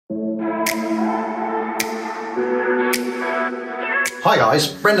Hi guys,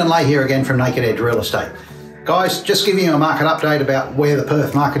 Brendan Lay here again from Naked Edge Real Estate. Guys, just giving you a market update about where the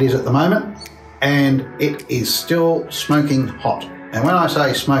Perth market is at the moment, and it is still smoking hot. And when I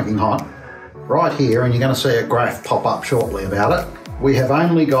say smoking hot, right here, and you're going to see a graph pop up shortly about it, we have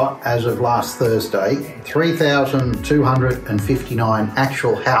only got, as of last Thursday, 3,259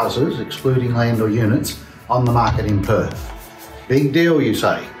 actual houses, excluding land or units, on the market in Perth. Big deal, you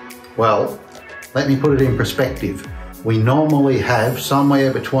say? Well, let me put it in perspective. We normally have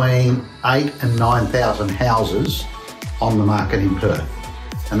somewhere between 8,000 and 9,000 houses on the market in Perth.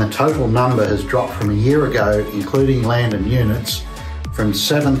 And the total number has dropped from a year ago, including land and units, from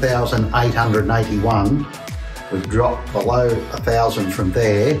 7,881. We've dropped below 1,000 from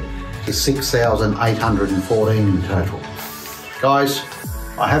there to 6,814 in total. Guys,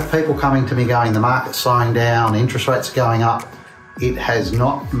 I have people coming to me going, the market's slowing down, interest rates are going up. It has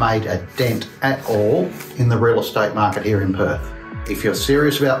not made a dent at all in the real estate market here in Perth. If you're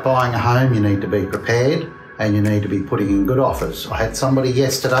serious about buying a home, you need to be prepared and you need to be putting in good offers. I had somebody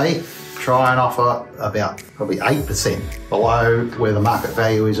yesterday try and offer about probably 8% below where the market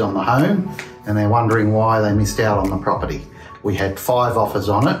value is on the home, and they're wondering why they missed out on the property. We had 5 offers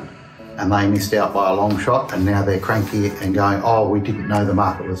on it and they missed out by a long shot, and now they're cranky and going, oh, we didn't know the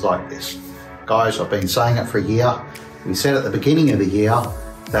market was like this. Guys, I've been saying it for a year. We said at the beginning of the year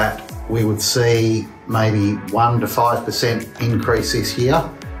that we would see maybe 1 to 5% increase this year.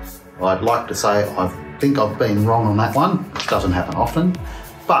 Well, I'd like to say I think I've been wrong on that one, which doesn't happen often,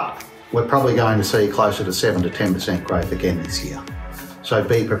 but we're probably going to see closer to 7 to 10% growth again this year. So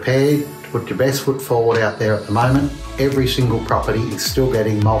be prepared to put your best foot forward out there at the moment. Every single property is still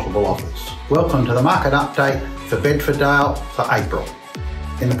getting multiple offers. Welcome to the market update for Bedfordale for April.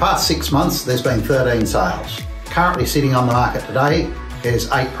 In the past 6 months, there's been 13 sales. Currently sitting on the market today, there's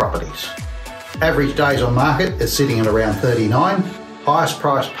 8 properties. Average days on market is sitting at around 39. Highest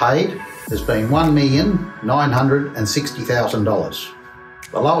price paid has been $1,960,000.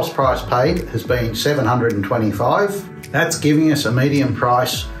 The lowest price paid has been $725,000. That's giving us a median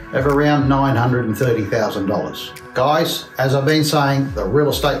price of around $930,000. Guys, as I've been saying, the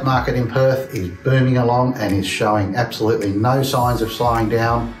real estate market in Perth is booming along and is showing absolutely no signs of slowing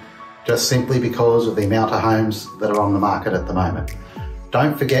down, just simply because of the amount of homes that are on the market at the moment.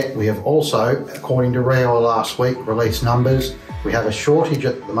 Don't forget, we have also, according to Rio last week, released numbers. We have a shortage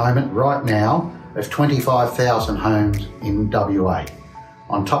at the moment right now of 25,000 homes in WA.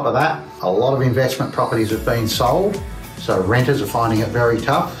 On top of that, a lot of investment properties have been sold, so renters are finding it very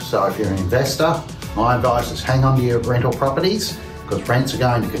tough. So if you're an investor, my advice is hang on to your rental properties, because rents are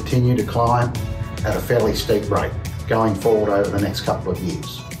going to continue to climb at a fairly steep rate going forward over the next couple of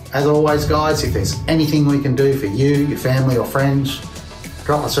years. As always, guys, if there's anything we can do for you, your family or friends,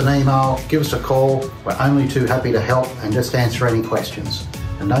 drop us an email, give us a call. We're only too happy to help and just answer any questions.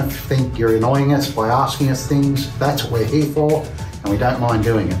 And don't think you're annoying us by asking us things. That's what we're here for, and we don't mind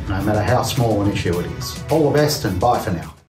doing it, no matter how small an issue it is. All the best and bye for now.